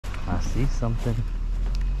I see something.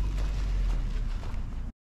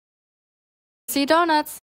 See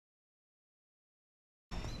donuts.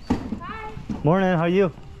 Hi. Morning, how are you?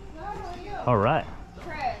 Good, how are you? All right.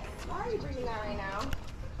 Chris, why are you bringing that right now?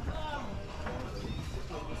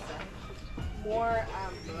 More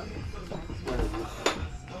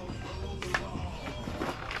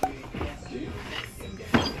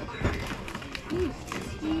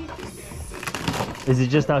Is it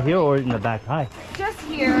just out here or in the back? Hi. just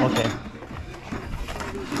here. Okay.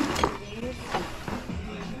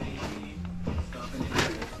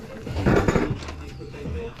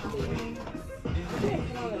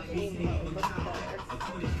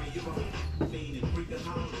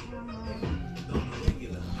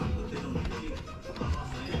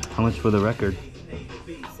 How much for the record?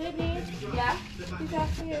 Sydney, yeah, he's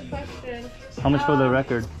asking you a question. How much for the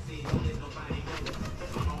record?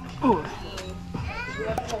 You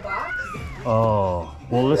want the whole box? Oh,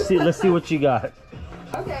 well, let's see what you got.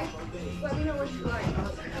 Okay, just let me know what you like.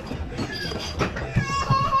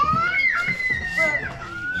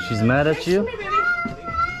 She's mad at you? Hey, baby.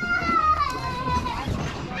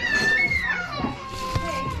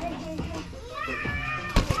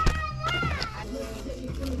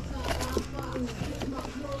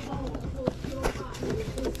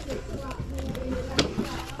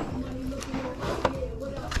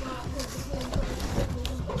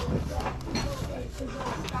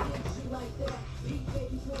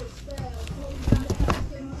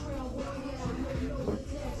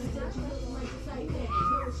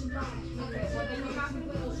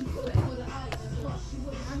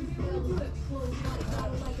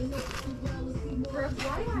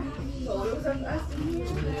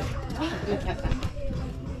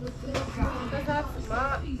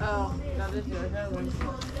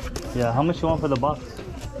 Yeah, how much you want for the box?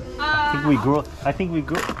 I think we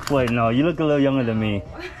grew. Wait, no, you look a little younger than me.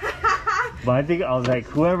 But I think I was like,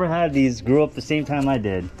 whoever had these grew up the same time I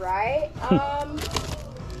did. Right? You can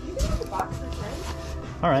have the box for 10.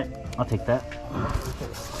 All right, I'll take that.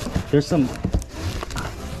 There's some.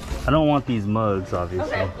 I don't want these mugs,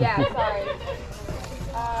 obviously. Okay, yeah, sorry.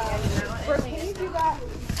 For pink, you got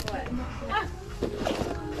what?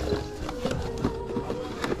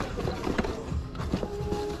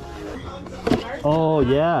 Oh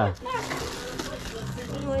yeah.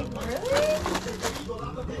 I'm like, really?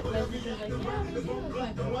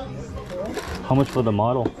 How much for the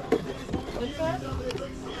model?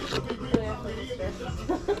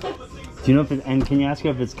 Do you know if it, and can you ask her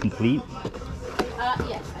if it's complete?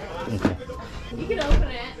 Yes. Okay. You can open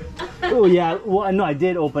it. Oh yeah, well no, I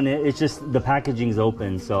did open it. It's just the packaging's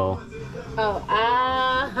open, so. Oh,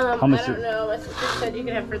 How much I don't know. My sister said you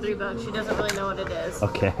can have for $3. She doesn't really know what it is.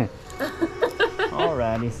 Okay.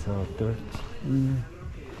 Alrighty, so thrift.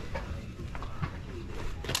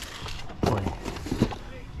 Boy.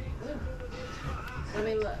 Let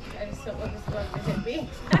me look. I just don't want this bug to hit me.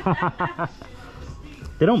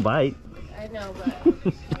 They don't bite. I know, but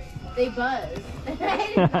they buzz.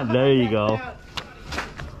 There you go.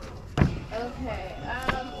 Okay,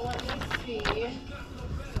 let me see.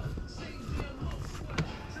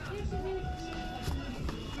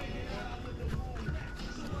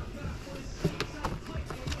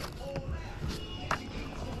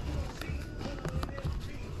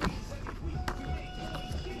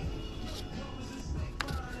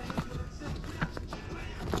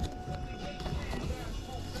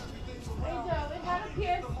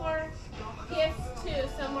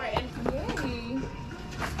 PS2 somewhere in Yay.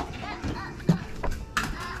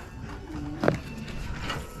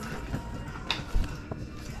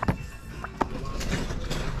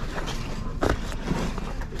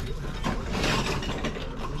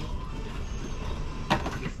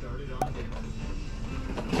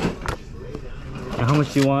 And how much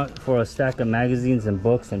do you want for a stack of magazines and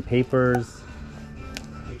books and papers?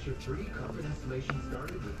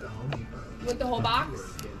 With the whole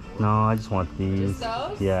box? No, I just want these. Just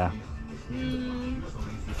those? Yeah.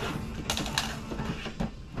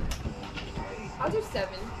 I'll do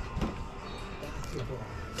 7.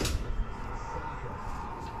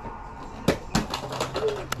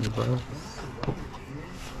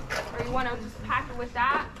 Or you want to just pack it with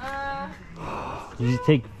that? Did you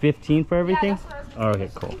take 15 for everything? Yeah, that's what I was Oh, okay,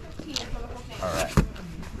 cool. 15 for the whole thing. All right.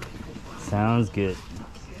 Sounds good.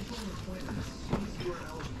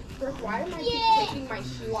 Why am I keep taking my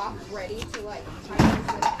shoe off ready to like fight these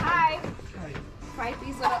little... Hi! Fight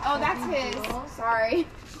these little... Oh, that's his. Sorry.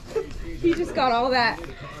 He just got all that.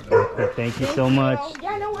 Okay, thank you so much.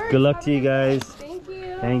 Yeah, no worries. Good luck to you guys. Thank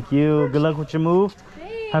you. Thank you. Good luck with your move.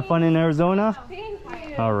 Thanks. Have fun in Arizona. Thank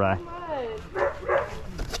you. All right. So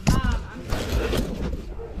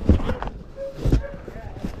much.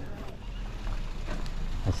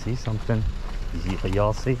 see something.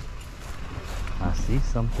 Y'all see? I see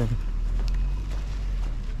something.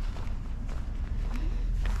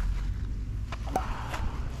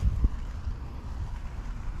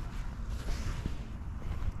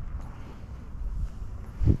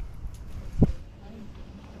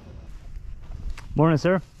 Morning,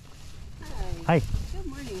 sir. Hi. Hi. Good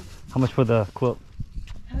morning. How much for the quilt?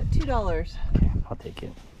 $2. Okay, I'll take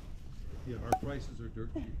it. Yeah, our prices are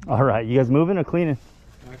dirt cheap. All right, you guys moving or cleaning?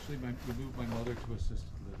 Actually, we moved my mother to assisted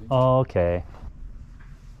living. Oh, okay.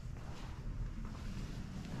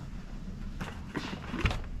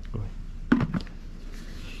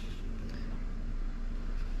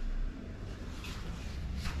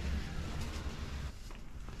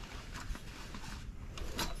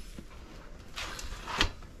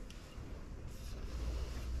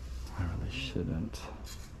 I really shouldn't.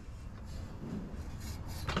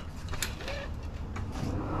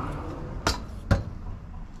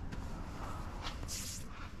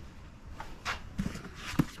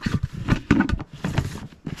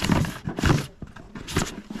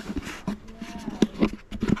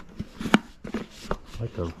 I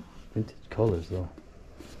like the vintage colors though.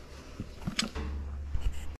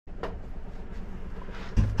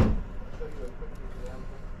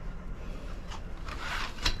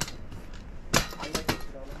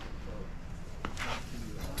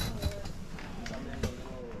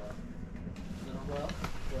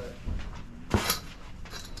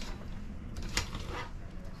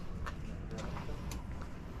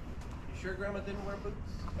 You sure Grandma didn't wear boots?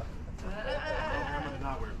 Grandma did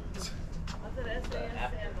not wear boots.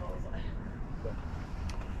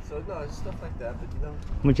 So no, it's stuff like that, but you know.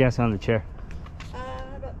 How much you asking on the chair?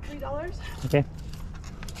 About $3. Okay.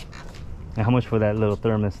 And how much for that little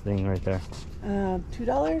thermos thing right there?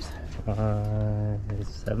 $2.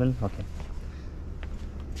 7? Okay.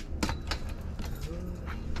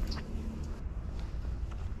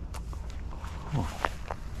 Oh,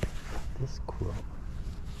 this quilt.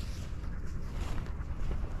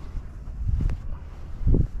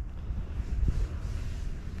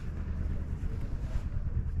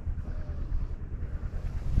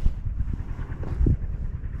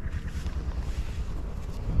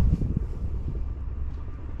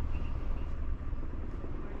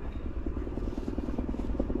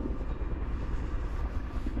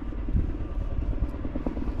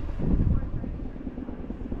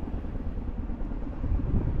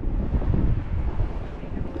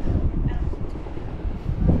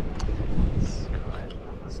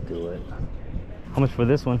 Let's do it. How much for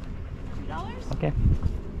this one? $2. Okay.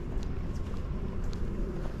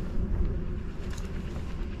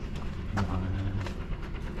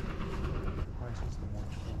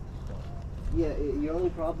 Yeah, your only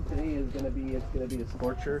problem today is gonna be a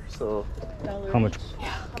scorcher. So How much?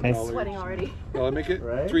 Okay. I'm sweating already. Well, I make it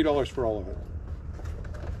Right? $3 for all of it.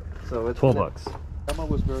 so it's 12 gonna- bucks. Grandma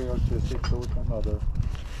was very artistic, so was my mother.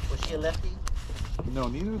 Was she a lefty? No,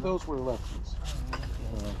 neither of those were lefties.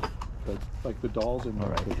 But like the dolls and All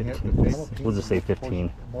right, the 15. We'll just say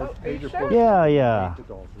 15. Major sure? portion Yeah, yeah. the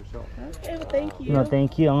dolls herself. Okay, well, thank you. No,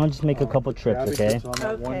 thank you. I'll just make a couple trips, Abby okay? sits on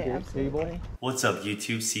that one Okay, big absolutely. table. What's up,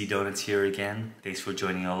 YouTube? C Donuts here again. Thanks for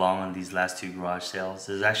joining along on these last two garage sales.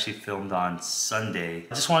 This is actually filmed on Sunday.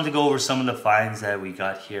 I just wanted to go over some of the finds that we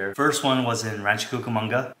got here. First one was in Rancho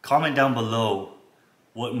Cucamonga. Comment down below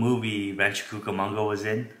what movie Rancho Cucamonga was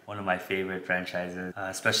in. One of my favorite franchises,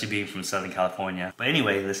 especially being from Southern California. But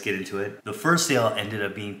anyway, let's get into it. The first sale ended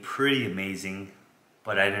up being pretty amazing,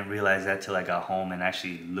 but I didn't realize that till I got home and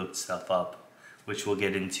actually looked stuff up, which we'll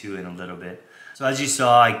get into in a little bit. So as you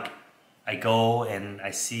saw, I go and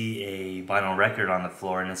I see a vinyl record on the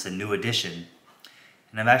floor and it's a new edition.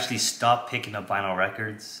 And I've actually stopped picking up vinyl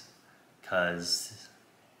records because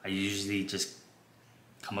I usually just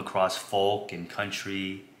come across folk and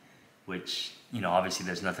country, which, you know, obviously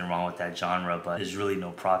there's nothing wrong with that genre, but there's really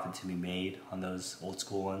no profit to be made on those old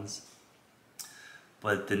school ones.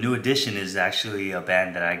 But the new edition is actually a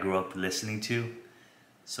band that I grew up listening to.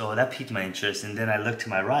 So that piqued my interest, and then I look to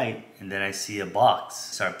my right, and then I see a box.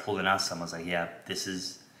 Started pulling out some. I was like, yeah, this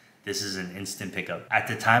is an instant pickup. At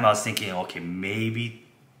the time, I was thinking, okay, maybe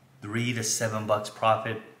 $3 to $7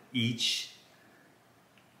 profit each.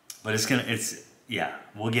 But yeah,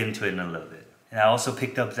 we'll get into it in a little bit. And I also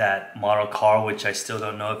picked up that model car, which I still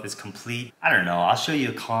don't know if it's complete. I don't know, I'll show you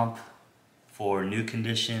a comp for new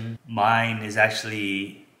condition. Mine is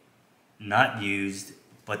actually not used,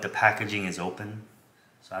 but the packaging is open.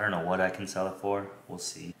 So I don't know what I can sell it for, we'll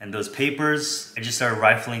see. And those papers, I just started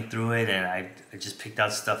rifling through it and I just picked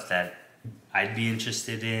out stuff that I'd be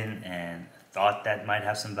interested in and thought that might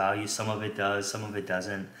have some value. Some of it does, some of it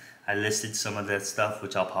doesn't. I listed some of that stuff,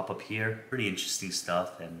 which I'll pop up here. Pretty interesting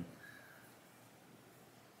stuff, and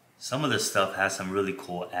some of the stuff has some really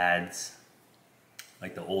cool ads,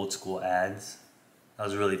 like the old school ads. That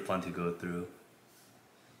was really fun to go through.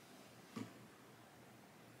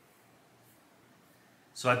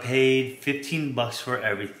 So I paid 15 bucks for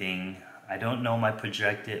everything. I don't know my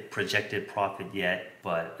projected profit yet,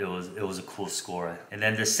 but it was a cool score. And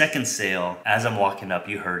then the second sale, as I'm walking up,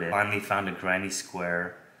 you heard it. Finally found a granny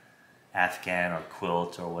square Afghan or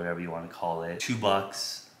quilt or whatever you want to call it. 2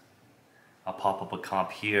 bucks. I'll pop up a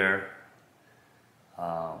comp here.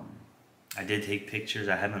 I did take pictures.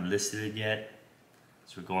 I haven't listed it yet.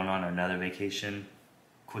 So we're going on another vacation,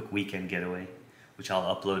 quick weekend getaway, which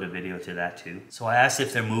I'll upload a video to that too. So I asked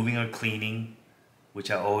if they're moving or cleaning,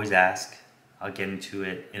 which I always ask. I'll get into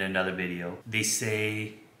it in another video. They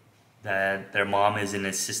say that their mom is in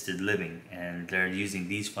assisted living and they're using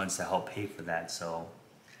these funds to help pay for that. So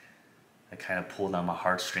I kind of pulled on my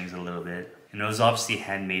heartstrings a little bit. And it was obviously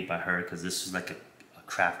handmade by her because this was like a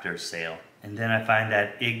crafter sale. And then I find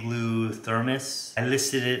that igloo thermos. I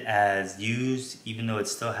listed it as used, even though it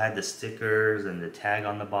still had the stickers and the tag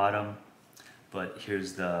on the bottom. But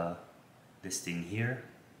here's the listing here.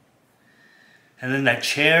 And then that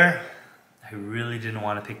chair, I really didn't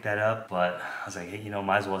want to pick that up, but I was like, hey, you know,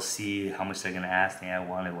 might as well see how much they're gonna ask me. I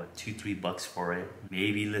wanted, what, $2-3 bucks for it.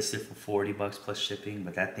 Maybe listed for 40 bucks plus shipping,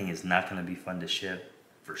 but that thing is not gonna be fun to ship,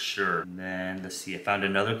 for sure. And then, let's see, I found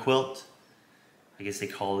another quilt. I guess they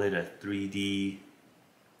call it a 3D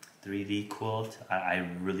quilt. I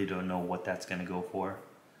really don't know what that's gonna go for,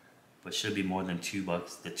 but should be more than 2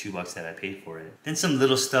 bucks, the 2 bucks that I paid for it. Then some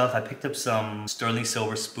little stuff. I picked up some sterling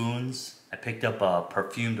silver spoons. I picked up a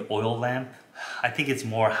perfumed oil lamp. I think it's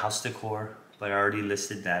more house decor, but I already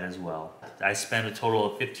listed that as well. I spent a total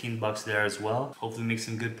of 15 bucks there as well. Hopefully make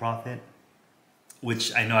some good profit,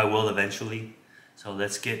 which I know I will eventually. So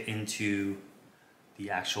let's get into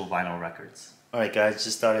the actual vinyl records. All right guys,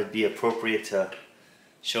 just thought it'd be appropriate to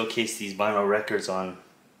showcase these vinyl records on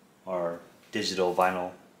our digital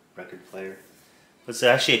vinyl record player. It's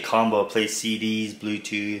actually a combo. It plays CDs,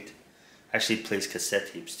 Bluetooth, actually plays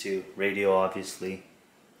cassette tapes too, radio obviously.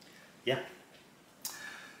 Yeah.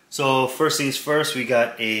 So first things first, we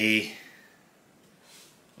got a,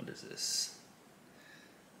 what is this?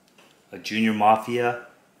 A Junior Mafia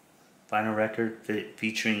vinyl record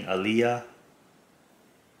featuring Aaliyah.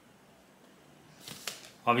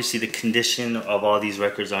 Obviously the condition of all these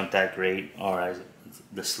records aren't that great, or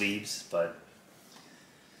the sleeves, but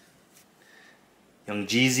Young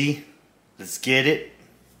Jeezy, let's get it.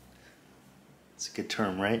 It's a good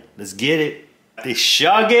term, right? Let's get it. They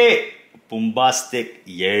shug it. Bombastic,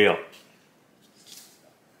 yeah.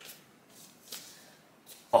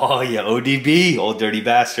 Oh yeah, ODB, Old Dirty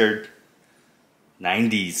Bastard.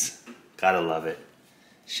 90s, gotta love it.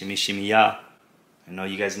 Shimmy Shimmy Ya. I know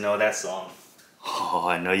you guys know that song. Oh,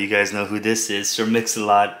 I know you guys know who this is. Sir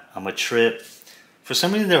Mix-a-Lot, I'm a Trip. For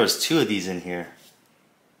some reason there was 2 of these in here.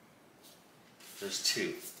 There's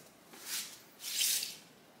 2.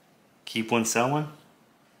 Keep one, sell one.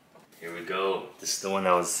 Here we go. This is the one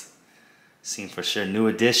that was seen for sure. New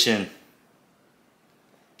edition.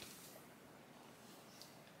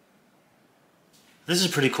 This is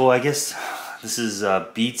pretty cool, I guess. This is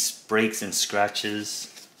beats, breaks, and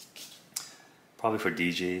scratches. Probably for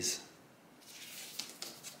DJs.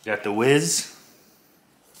 You got the Wiz,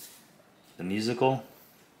 the musical.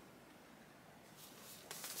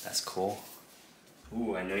 That's cool.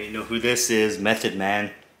 Ooh, I know you know who this is. Method Man.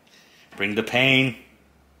 Bring the pain.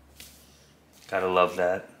 Gotta love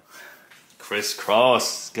that. Criss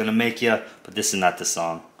Cross. Gonna make ya. But this is not the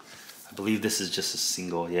song. I believe this is just a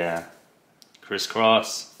single, yeah. Criss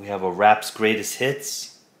Cross. We have a Rap's Greatest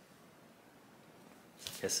Hits.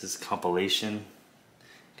 I guess this is compilation.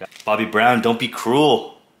 Got Bobby Brown, Don't Be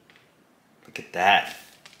Cruel. Look at that.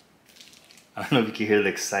 I don't know if you can hear the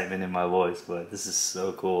excitement in my voice, but this is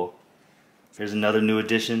so cool. Here's another new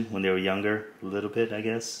edition when they were younger, a little bit, I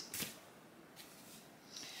guess.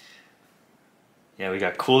 Yeah, we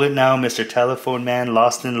got Cool It Now, Mr. Telephone Man,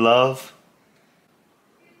 Lost in Love.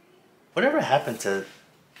 Whatever happened to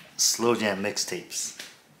slow jam mixtapes?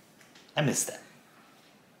 I miss that.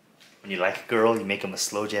 When you like a girl, you make them a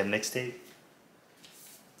slow jam mixtape.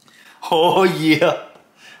 Oh yeah!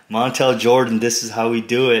 Montel Jordan, This Is How We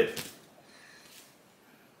Do It.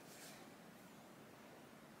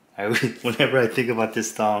 Whenever I think about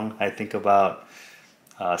this song, I think about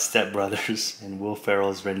Step Brothers and Will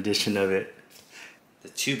Ferrell's rendition of it. The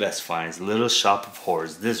 2 best finds, Little Shop of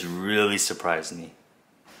Horrors. This really surprised me.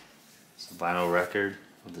 It's a vinyl record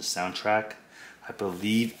with the soundtrack. I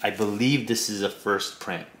believe this is a first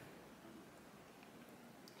print,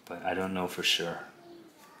 but I don't know for sure.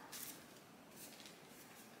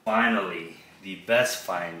 Finally, the best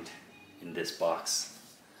find in this box,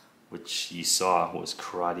 which you saw, was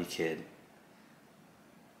Karate Kid.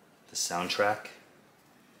 The soundtrack.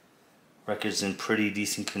 Record's in pretty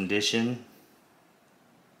decent condition.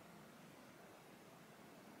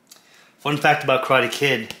 Fun fact about Karate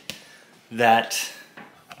Kid, that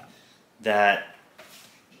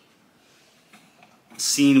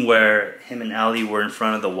scene where him and Ali were in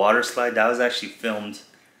front of the water slide, that was actually filmed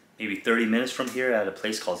maybe 30 minutes from here at a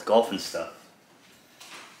place called Golf and Stuff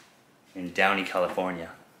in Downey, California,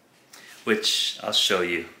 which I'll show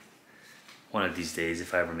you one of these days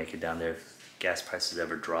if I ever make it down there, if gas prices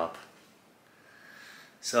ever drop.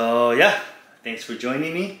 So yeah, thanks for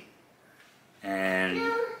joining me, and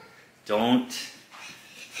don't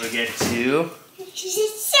forget to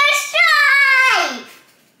subscribe.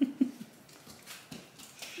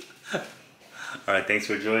 Alright, thanks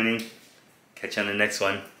for joining. Catch you on the next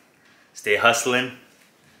one. Stay hustling.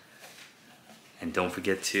 And don't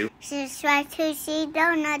forget to subscribe to see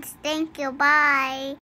donuts. Thank you. Bye.